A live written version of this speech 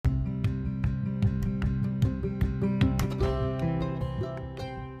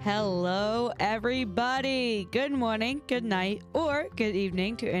Hello, everybody. Good morning, good night, or good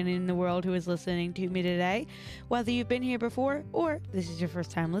evening to anyone in the world who is listening to me today. Whether you've been here before or this is your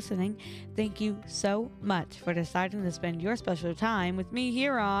first time listening, thank you so much for deciding to spend your special time with me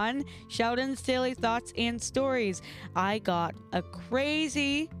here on Sheldon's Daily Thoughts and Stories. I got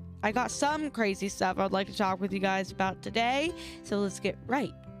some crazy stuff I'd like to talk with you guys about today, so let's get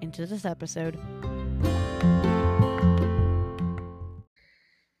right into this episode.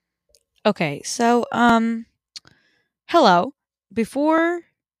 Okay, so hello. Before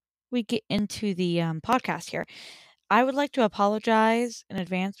we get into the podcast here, I would like to apologize in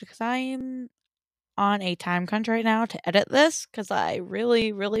advance because I'm on a time crunch right now to edit this because I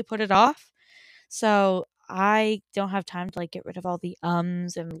really, really put it off. So I don't have time to get rid of all the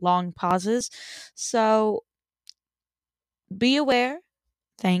ums and long pauses. So be aware.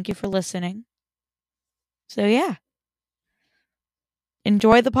 Thank you for listening. So yeah,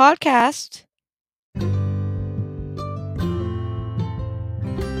 enjoy the podcast.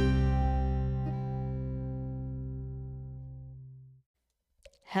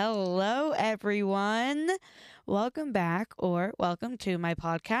 Hello, everyone. Welcome back or welcome to my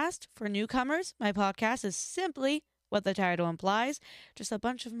podcast. For newcomers, my podcast is simply what the title implies, just a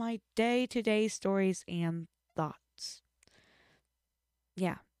bunch of my day-to-day stories and thoughts.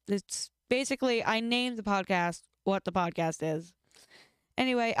 Yeah, it's basically I named the podcast what the podcast is.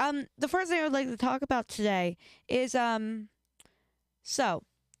 Anyway, the first thing I would like to talk about today is so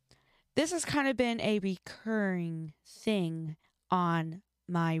this has kind of been a recurring thing on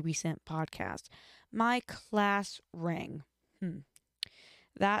my recent podcast. My class ring.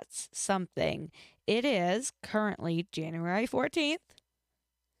 That's something. It is currently January 14th.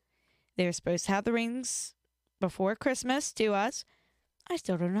 They're supposed to have the rings before Christmas to us. I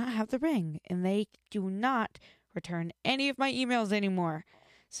still do not have the ring, and they do not return any of my emails anymore.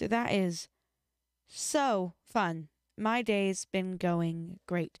 So that is so fun. My day's been going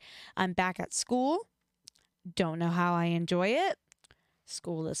great. I'm back at school. Don't know how I enjoy it.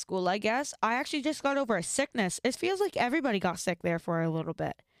 School is school, I guess. I actually just got over a sickness. It feels like everybody got sick there for a little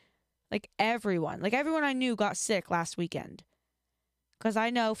bit. Everyone I knew got sick last weekend. Because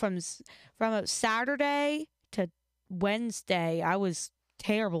I know from a Saturday to Wednesday, I was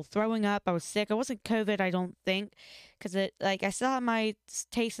terrible, throwing up. I was sick. It wasn't COVID, I don't think, because I still had my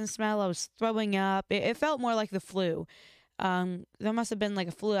taste and smell. I was throwing up. It felt more like the flu. There must have been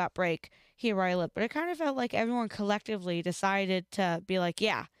a flu outbreak here where I live, but it kind of felt like everyone collectively decided to be like,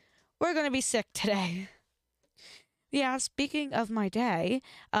 yeah, we're going to be sick today. Yeah, speaking of my day,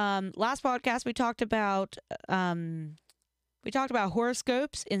 last podcast we talked about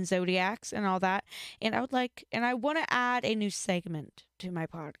horoscopes and zodiacs and all that, and I want to add a new segment to my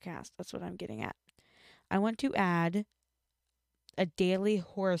podcast. That's what I'm getting at. I want to add a daily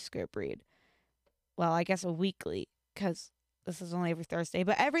horoscope read. Well, I guess a weekly, because this is only every Thursday.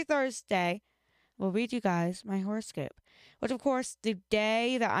 But every Thursday, we'll read you guys my horoscope. Which, of course, the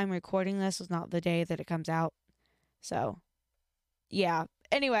day that I'm recording this is not the day that it comes out. So, yeah.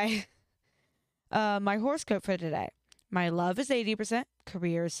 Anyway, my horoscope for today. My love is 80%,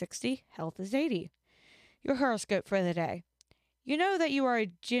 career is 60%, health is 80%. Your horoscope for the day. You know that you are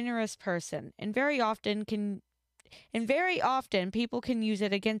a generous person, and very often people can use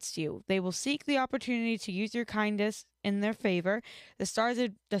it against you. They will seek the opportunity to use your kindness in their favor. The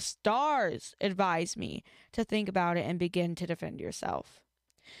stars advise me to think about it and begin to defend yourself.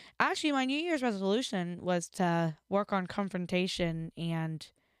 Actually, my New Year's resolution was to work on confrontation and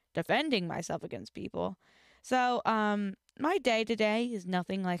defending myself against people. So, my day today is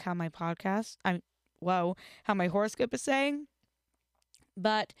nothing like how my how my horoscope is saying.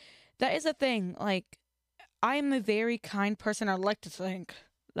 But that is a thing. I'm a very kind person. I'd like to think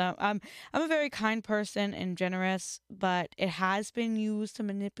that I'm a very kind person and generous, but it has been used to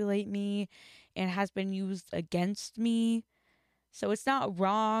manipulate me and has been used against me. So it's not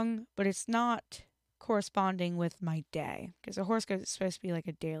wrong, but it's not corresponding with my day, because a horoscope is supposed to be like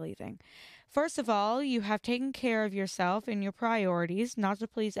a daily thing. First of all, you have taken care of yourself and your priorities, not to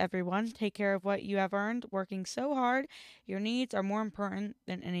please everyone. Take care of what you have earned, working so hard. Your needs are more important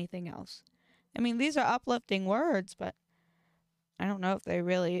than anything else. I mean, these are uplifting words, but I don't know if they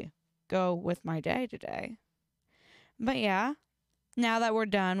really go with my day today. But yeah, now that we're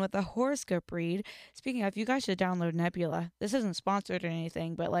done with the horoscope read, speaking of, you guys should download Nebula. This isn't sponsored or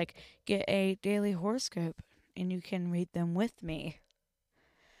anything, but get a daily horoscope and you can read them with me.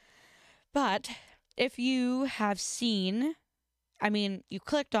 But if you have seen, you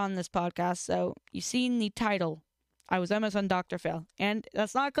clicked on this podcast, so you've seen the title. I was almost on Dr. Phil. And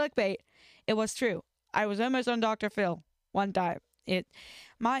that's not clickbait. It was true. I was almost on Dr. Phil one time. It,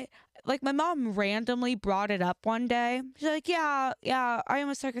 my, like my mom randomly brought it up one day. She's like, yeah, I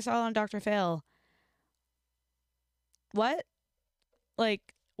almost took us all on Dr. Phil. What? Like,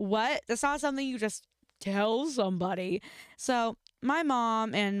 what? That's not something you just tell somebody. So, my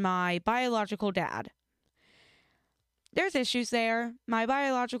mom and my biological dad, there's issues there. My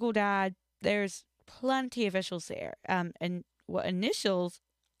biological dad, there's plenty of issues there. And what initials?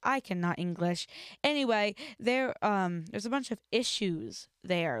 I cannot English. Anyway, there's a bunch of issues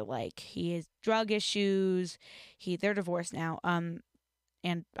there. Like he has drug issues. They're divorced now.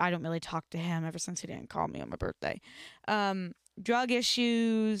 And I don't really talk to him ever since he didn't call me on my birthday. Drug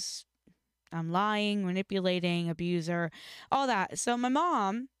issues, lying, manipulating, abuser, all that. So my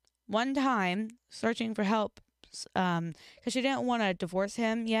mom, one time, searching for help, because she didn't want to divorce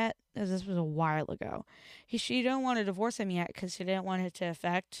him yet. This was a while ago. She didn't want to divorce him yet because she didn't want it to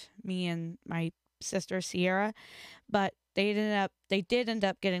affect me and my sister Sierra. But they did end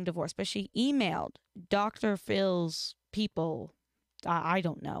up getting divorced. But she emailed Dr. Phil's people. I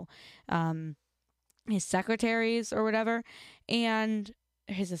don't know, his secretaries or whatever, and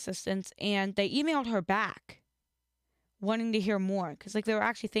his assistants, and they emailed her back, wanting to hear more because like they were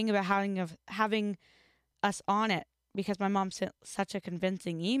actually thinking about having us on it because my mom sent such a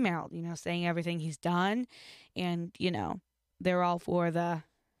convincing email, saying everything he's done, and they're all for the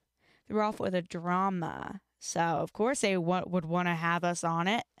drama. So of course they would want to have us on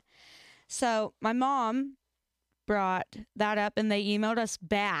it. So my mom brought that up and they emailed us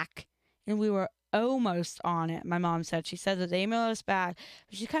back and we were almost on it. My mom said that they emailed us back,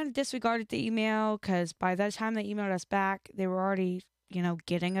 but she kind of disregarded the email because by the time they emailed us back, they were already,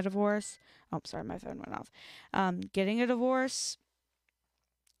 getting a divorce. Oh, sorry, my phone went off. Getting a divorce.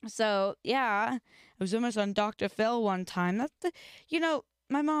 So yeah, I was almost on Dr. Phil one time.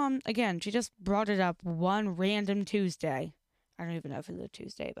 My mom, again, she just brought it up one random Tuesday. I don't even know if it was a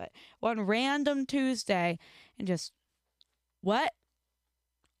Tuesday, but one random Tuesday and just, what?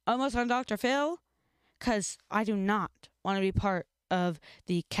 Almost on Dr. Phil? Because I do not want to be part of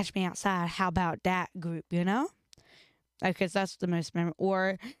the Catch Me Outside, how about that group, Because that's the most memorable.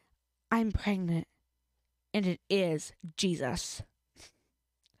 Or I'm pregnant and it is Jesus.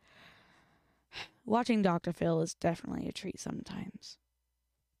 Watching Dr. Phil is definitely a treat sometimes.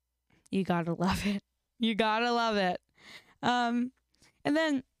 You gotta love it. You gotta love it. And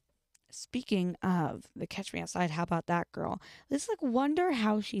then speaking of the Catch Me Outside, how about that girl? Let's wonder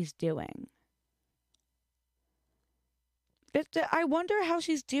how she's doing. I wonder how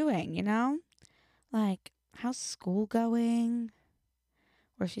she's doing, Like, how's school going?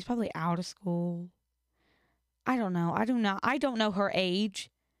 Or she's probably out of school. I don't know. I don't know her age.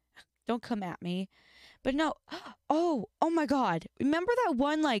 Don't come at me. But no. Oh my God. Remember that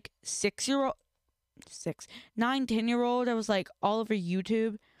one 6-year-old, 10-year-old that was all over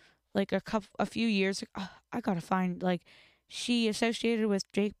YouTube? A few years ago. I gotta find, she associated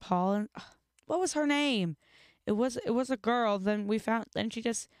with Jake Paul and what was her name? It was a girl. Then she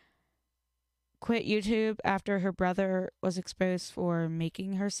just quit YouTube after her brother was exposed for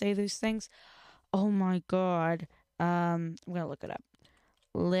making her say those things. Oh my God. I'm gonna look it up.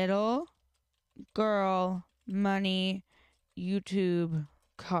 Little girl money YouTube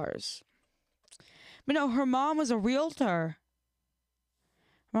cars. But no, her mom was a realtor.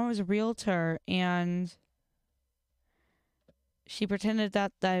 And she pretended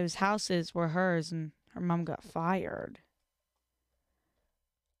that those houses were hers and her mom got fired.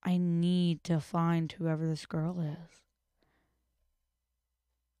 I need to find whoever this girl is.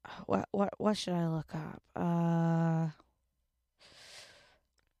 What should I look up?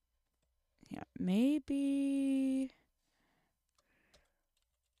 Yeah, maybe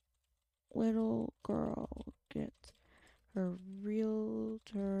little girl gets her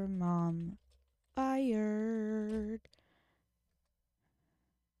realtor mom fired.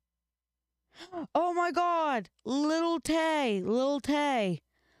 Oh my God, Lil Tay.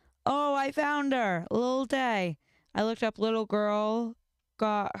 Oh, I found her, Lil Tay. I looked up little girl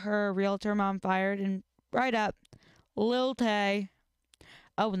got her realtor mom fired and right up, Lil Tay.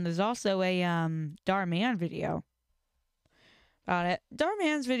 Oh, and there's also a Dhar Mann video about it. Dhar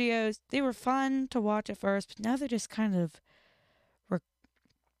Mann's videos, they were fun to watch at first, but now they're just kind of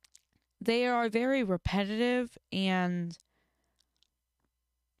they are very repetitive and,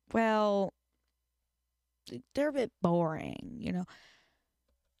 well, they're a bit boring,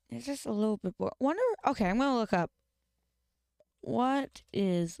 It's just a little bit boring. Okay, I'm going to look up. What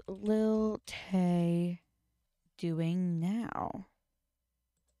is Lil Tay doing now?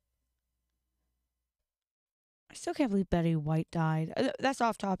 I still can't believe Betty White died. That's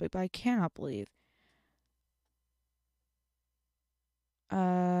off topic, but I cannot believe.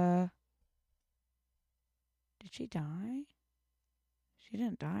 Uh, did she die? She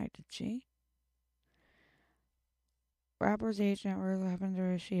didn't die, did she? Rapper's agent, what happened to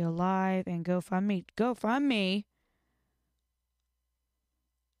her? Is she alive? And GoFundMe. GoFundMe?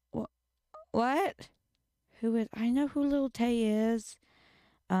 What? Who is? I know who Lil Tay is.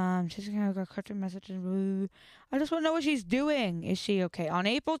 She's gonna go cut her message and I just want to know what she's doing. Is she okay? On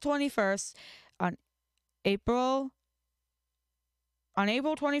April 21st, on April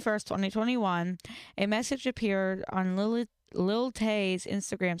 21st, 2021, a message appeared on Lil Tay's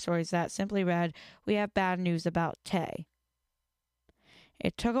Instagram stories that simply read, "We have bad news about Tay."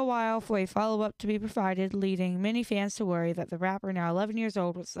 It took a while for a follow-up to be provided, leading many fans to worry that the rapper, now 11 years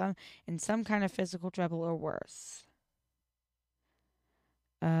old, was in some kind of physical trouble or worse.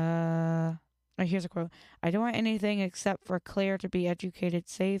 Here's a quote. "I don't want anything except for Claire to be educated,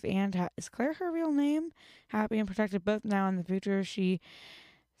 safe, and is Claire her real name? Happy and protected both now and in the future," she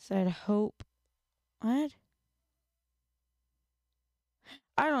said. Hope. What?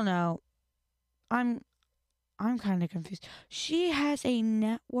 I don't know. I'm kind of confused. She has a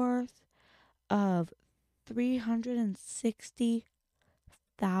net worth of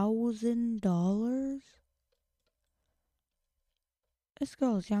 $360,000. This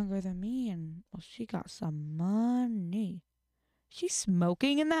girl's younger than me, and well, she got some money. She's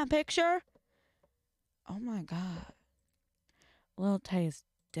smoking in that picture? Oh my god. Lil Tay is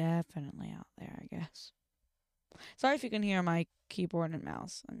definitely out there, I guess. Sorry if you can hear my keyboard and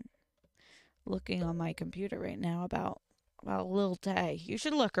mouse. I'm looking on my computer right now about Lil Tay. You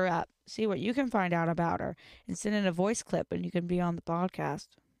should look her up, see what you can find out about her, and send in a voice clip, and you can be on the podcast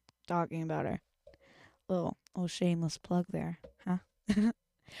talking about her. Little shameless plug there, huh?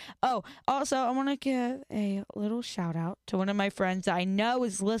 Oh, also, I want to give a little shout out to one of my friends I know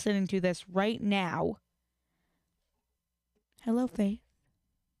is listening to this right now. Hello, Faith.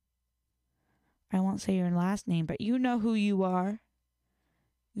 I won't say your last name, but you know who you are.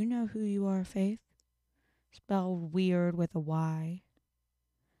 You know who you are, Faith. Spelled weird with a Y.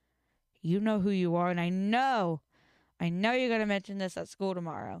 You know who you are, and I know you're going to mention this at school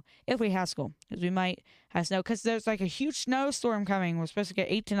tomorrow, if we have school, because we might have snow, because there's like a huge snowstorm coming. We're supposed to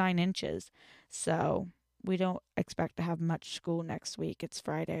get 8 to 9 inches, so we don't expect to have much school next week. It's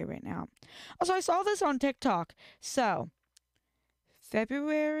Friday right now. Also, I saw this on TikTok. So,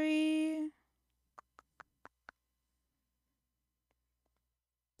 February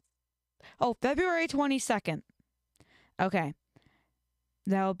 22nd. Okay.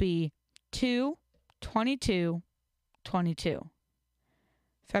 That'll be 2/22/22.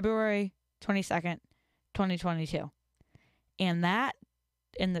 February 22nd, 2022. And the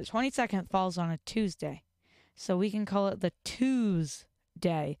 22nd falls on a Tuesday. So we can call it the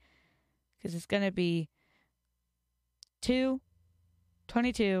Tuesday. Because it's going to be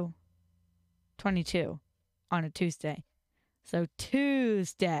 2/22/22 on a Tuesday. So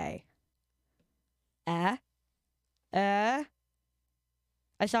Tuesday. I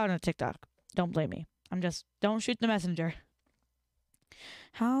saw it on TikTok. Don't blame me. Don't shoot the messenger.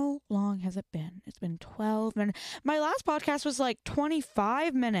 How long has it been? It's been 12 minutes. My last podcast was like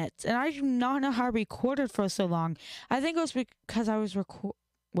 25 minutes, and I do not know how I recorded for so long. I think it was because I was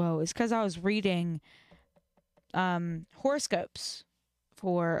it's because I was reading horoscopes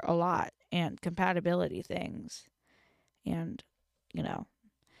for a lot and compatibility things. And,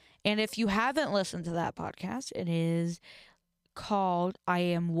 and if you haven't listened to that podcast, it is called I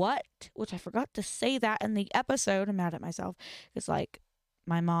Am What, which I forgot to say that in the episode. I'm mad at myself. It's like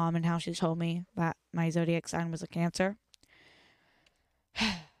my mom and how she told me that my zodiac sign was a Cancer.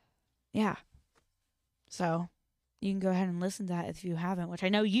 Yeah. So you can go ahead and listen to that if you haven't, which I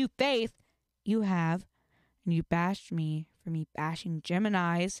know you, Faith, you have. And you bashed me for me bashing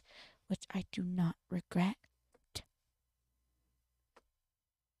Geminis, which I do not regret.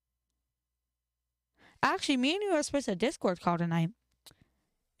 Actually, me and you are supposed to Discord call tonight.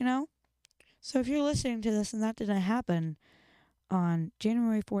 So if you're listening to this and that didn't happen on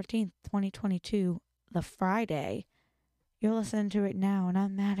January 14th, 2022, the Friday, you're listening to it now, and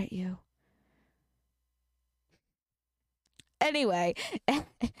I'm mad at you. Anyway,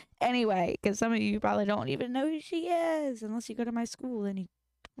 because some of you probably don't even know who she is unless you go to my school, and you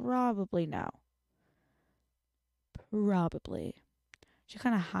probably know. Probably. She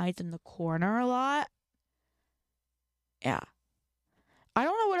kind of hides in the corner a lot. Yeah. I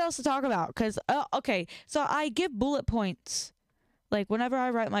don't know what else to talk about because, okay, so I give bullet points. Like, whenever I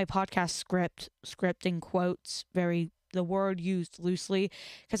write my podcast script in quotes, the word used loosely,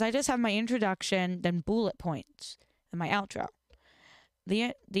 because I just have my introduction, then bullet points, and my outro.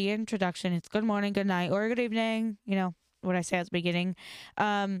 The introduction is good morning, good night, or good evening, what I say at the beginning.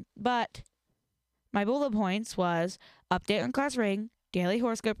 But my bullet points was update on class ring, daily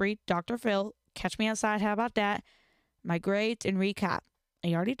horoscope read, Dr. Phil, catch me outside. How about that? My grades and recap.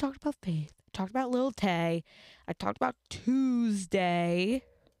 I already talked about Faith. I talked about Lil Tay. I talked about Tuesday.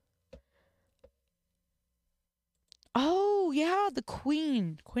 Oh, yeah, the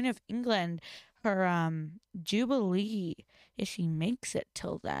Queen of England. Her Jubilee, if she makes it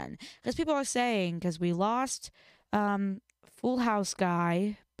till then. Because people are saying, because we lost Full House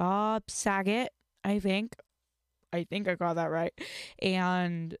guy, Bob Saget, I think. I think I got that right.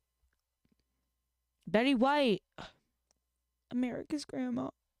 And Betty White, America's grandma.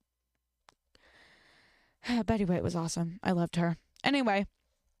 Betty White was awesome. I loved her. Anyway,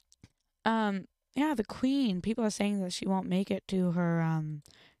 yeah, the Queen. People are saying that she won't make it to her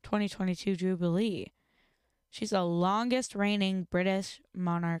 2022 Jubilee. She's the longest reigning British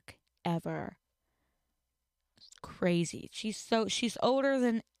monarch ever. It's crazy. She's older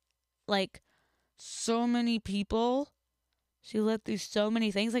than like so many people. She lived through so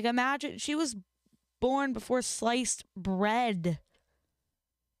many things. Like imagine she was born before sliced bread.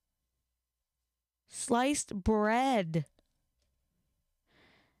 Sliced bread.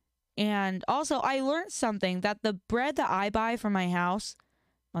 And also, I learned something that the bread that I buy for my house,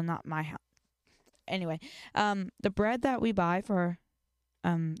 well, not my house. Anyway, the bread that we buy for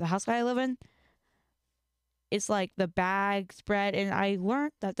the house that I live in, it's like the bagged bread. And I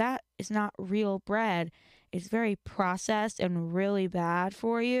learned that that is not real bread. It's very processed and really bad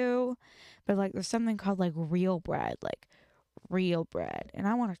for you. But like, there's something called like real bread. And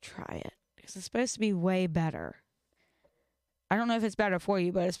I want to try it because it's supposed to be way better. I don't know if it's better for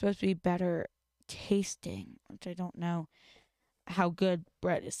you, but it's supposed to be better tasting, which I don't know how good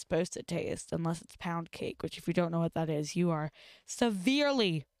bread is supposed to taste unless it's pound cake, which if you don't know what that is, you are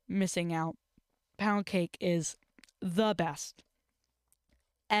severely missing out. Pound cake is the best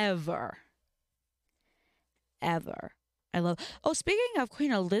ever. I love. Oh, speaking of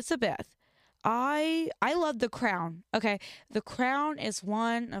Queen Elizabeth, I love The Crown. Okay, The Crown is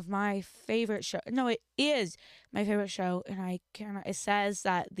one of my favorite shows. No, it is my favorite show, and it says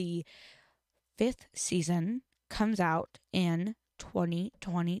that the 5th season comes out in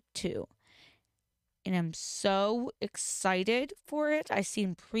 2022. And I'm so excited for it. I've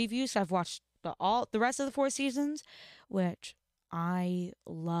seen previews. I've watched the rest of the 4 seasons, which I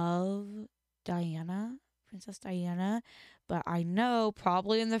love Diana, Princess Diana, but I know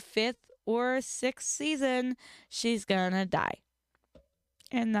probably in the 5th or 6th season she's gonna die.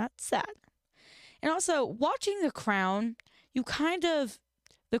 And that's sad. And also, watching The Crown,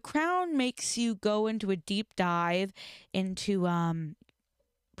 The Crown makes you go into a deep dive into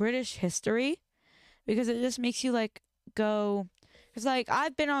British history, because it just makes you like go, because like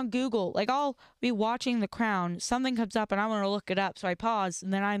I've been on Google, like I'll be watching The Crown, something comes up and I want to look it up, so I pause,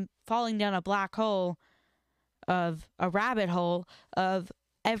 and then I'm falling down a rabbit hole of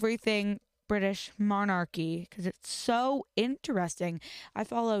everything British monarchy, because it's so interesting. I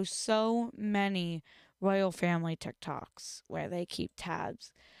follow so many royal family TikToks where they keep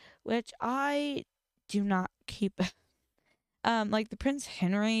tabs, which I do not keep. Like the Prince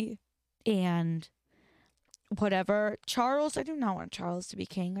Henry and whatever. Charles, I do not want Charles to be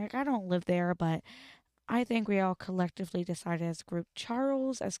king. Like, I don't live there, but I think we all collectively decided as a group,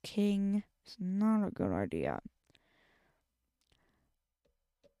 Charles as king is not a good idea.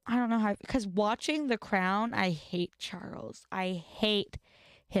 I don't know how, because watching The Crown, I hate Charles. I hate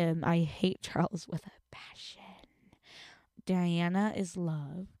him. I hate Charles with a passion. Diana is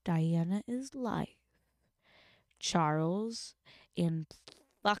love. Diana is life. Charles and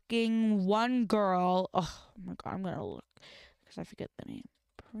fucking one girl. Oh my god, I'm gonna look because I forget the name.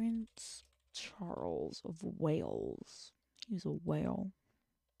 Prince Charles of Wales. He's a whale.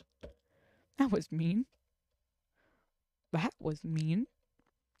 That was mean. That was mean.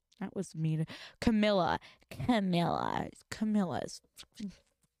 Camilla. Camilla's.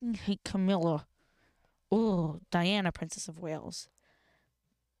 I hate Camilla. Oh, Diana, Princess of Wales.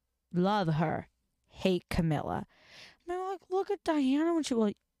 Love her. Hate Camilla. I mean, like, look at Diana when she, well,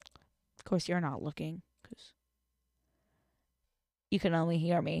 of course you're not looking because you can only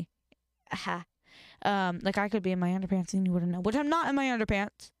hear me. Aha. Like I could be in my underpants and you wouldn't know, which I'm not in my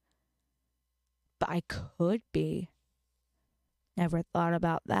underpants, but I could be. Never thought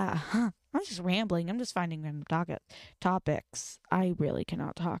about that. Huh. I'm just rambling. I'm just finding random topics. I really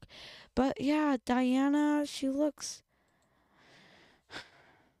cannot talk. But yeah, Diana, she looks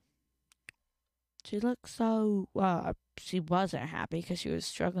so, she wasn't happy because she was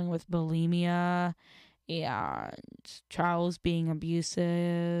struggling with bulimia and Charles being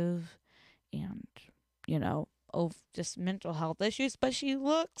abusive and, just mental health issues, but she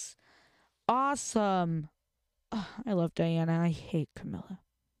looks awesome. Oh, I love Diana. I hate Camilla.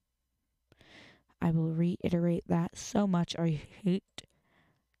 I will reiterate that so much. I hate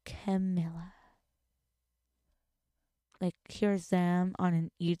Camilla. Like, here's them on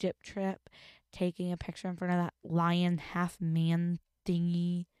an Egypt trip, taking a picture in front of that lion half man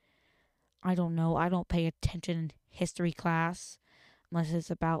thingy. I don't know. I don't pay attention in history class unless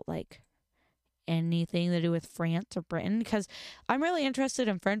it's about, like, anything to do with France or Britain, because I'm really interested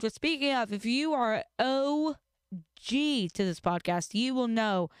in French. But speaking of, if you are OG to this podcast, you will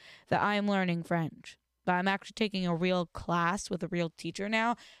know that I am learning French. But I'm actually taking a real class with a real teacher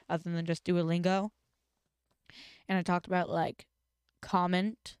now, other than just Duolingo. And I talked about, like,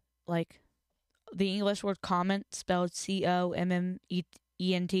 comment, like, the English word comment, spelled COMMENT,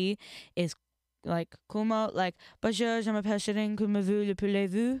 is, like, comment, like, bonjour, je m'appelle Shirin, comment vous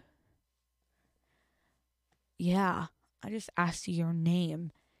l'appelez-vous? Yeah, I just asked you your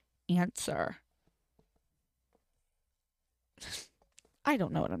name. Answer. I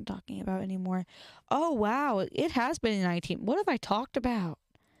don't know what I'm talking about anymore. Oh, wow, it has been 19. What have I talked about?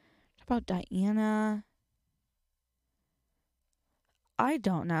 About Diana? I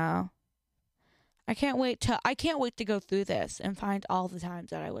don't know. I can't wait to go through this and find all the times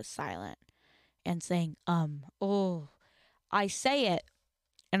that I was silent and saying oh, I say it,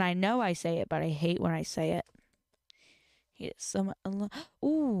 and I know I say it, but I hate when I say it. Hate it so much.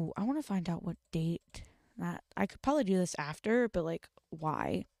 Ooh, I want to find out what date that. I could probably do this after, but, like,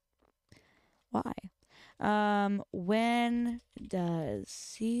 why? When does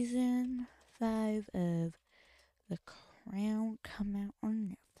season 5 of The Crown come out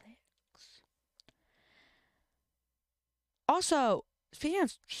on Netflix? Also, speaking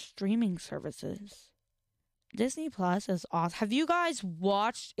of streaming services, Disney Plus is awesome. Have you guys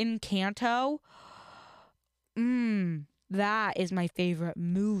watched Encanto? That is my favorite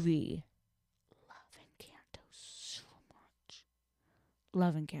movie. Love Encanto so much.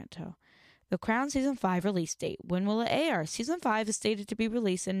 Love Encanto. The Crown Season 5 release date. When will it air? Season 5 is stated to be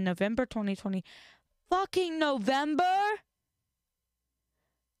released in November 2020. Fucking November?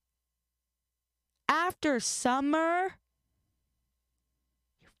 After summer?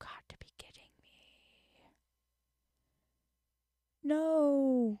 You've got to be kidding me.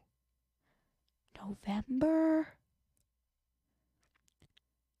 No. November?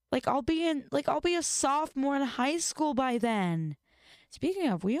 I'll be a sophomore in high school by then. Speaking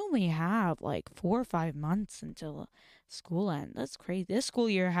of, we only have 4 or 5 months until school ends. That's crazy. This school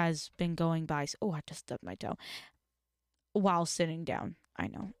year has been going by. Oh, I just stubbed my toe while sitting down. I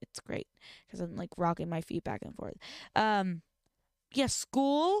know, it's great because I'm rocking my feet back and forth. Yeah,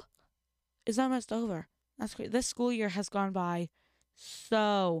 school is almost over. That's great. This school year has gone by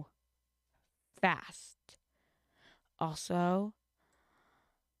so fast. Also,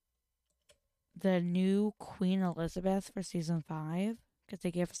 the new Queen Elizabeth for season 5, because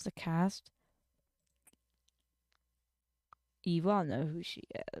they gave us the cast. You all know who she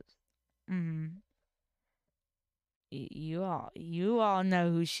is. You all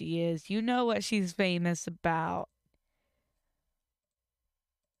know who she is. You know what she's famous about.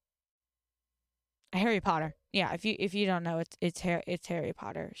 Harry Potter. Yeah, if you don't know, it's Harry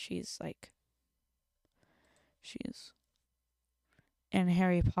Potter. She's in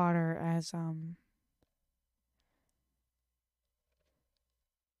Harry Potter as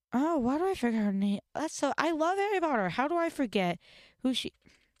oh, why do I forget her name? I love Harry Potter. How do I forget who she?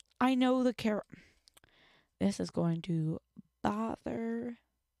 I know the character. This is going to bother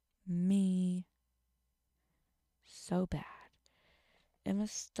me so bad. Emma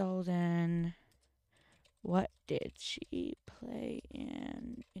Stolden. What did she play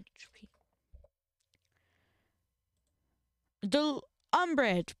in HP?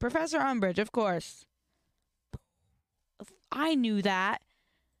 Umbridge. Professor Umbridge, of course. I knew that.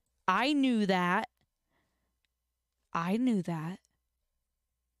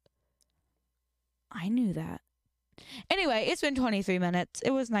 Anyway, it's been 23 minutes.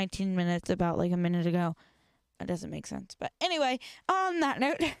 It was 19 minutes about a minute ago. That doesn't make sense. But anyway, on that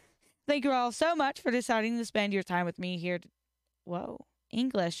note, thank you all so much for deciding to spend your time with me here. Whoa.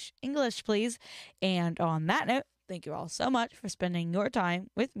 English, please. And on that note, thank you all so much for spending your time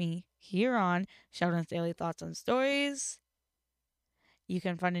with me here on Sheldon's Daily Thoughts and Stories. You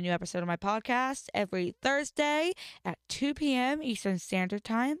can find a new episode of my podcast every Thursday at 2 p.m. Eastern Standard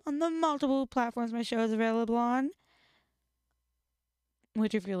Time on the multiple platforms my show is available on.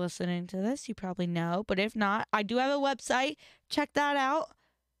 Which, if you're listening to this, you probably know. But if not, I do have a website. Check that out.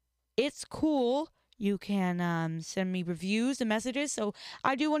 It's cool. You can send me reviews and messages. So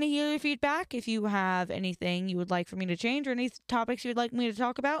I do want to hear your feedback. If you have anything you would like for me to change or any topics you would like me to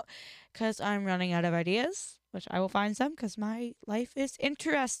talk about, because I'm running out of ideas, which I will find some because my life is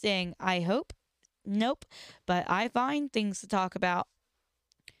interesting, I hope. Nope. But I find things to talk about.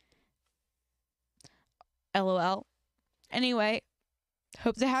 LOL. Anyway,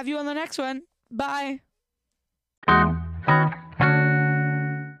 hope to have you on the next one. Bye.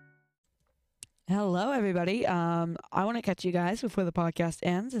 Hello, everybody. I want to catch you guys before the podcast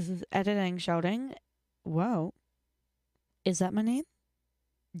ends. This is Editing Shelding. Whoa. Is that my name?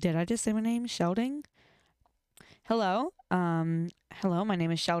 Did I just say my name? Shelding? Hello. Hello, my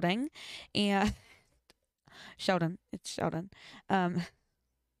name is Shelding. And Sheldon. It's Sheldon. Oh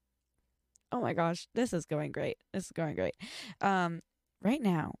my gosh, this is going great. Right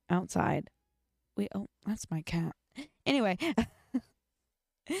now, outside. Oh, that's my cat. Anyway.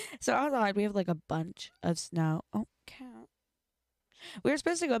 So outside, we have like a bunch of snow. Oh, cat. We were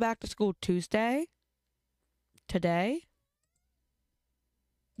supposed to go back to school Tuesday. Today?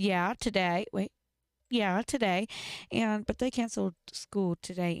 Yeah, today. Wait. Yeah, today. But they canceled school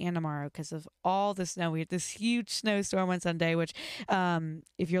today and tomorrow because of all the snow. We had this huge snowstorm on Sunday, which,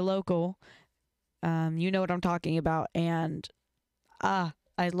 if you're local, you know what I'm talking about. And, I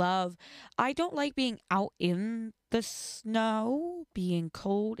don't like being out in the snow, being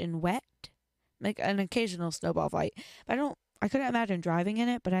cold and wet, like an occasional snowball fight. But I couldn't imagine driving in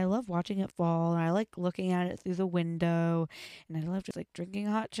it, but I love watching it fall, and I like looking at it through the window, and I love just like drinking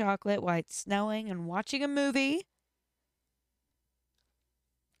hot chocolate while it's snowing and watching a movie.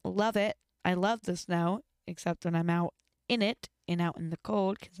 Love it. I love the snow, except when I'm out in it and out in the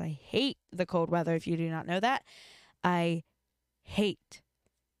cold, because I hate the cold weather, if you do not know that. I hate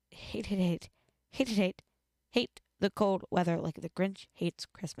the cold weather like the Grinch hates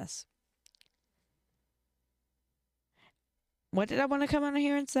Christmas. What did I want to come on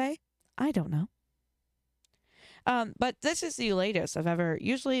here and say? I don't know. But this is the latest I've ever.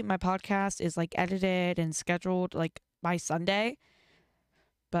 Usually my podcast is like edited and scheduled like by Sunday.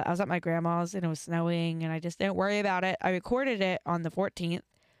 But I was at my grandma's and it was snowing and I just didn't worry about it. I recorded it on the 14th,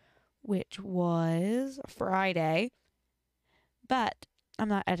 which was Friday. But I'm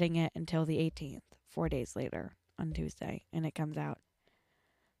not editing it until the 18th, 4 days later on Tuesday, and it comes out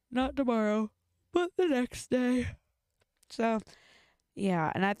not tomorrow, but the next day. So,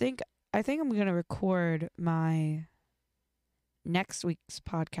 yeah, and I think I'm going to record my next week's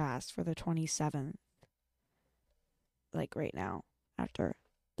podcast for the 27th, like right now, after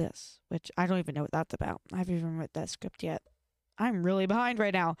this, which I don't even know what that's about. I haven't even read that script yet. I'm really behind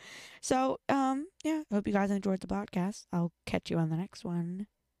right now. So, yeah, I hope you guys enjoyed the podcast. I'll catch you on the next one.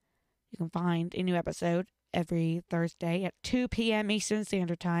 You can find a new episode every Thursday at 2 p.m. Eastern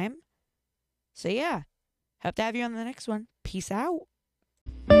Standard Time. So, yeah, hope to have you on the next one. Peace out.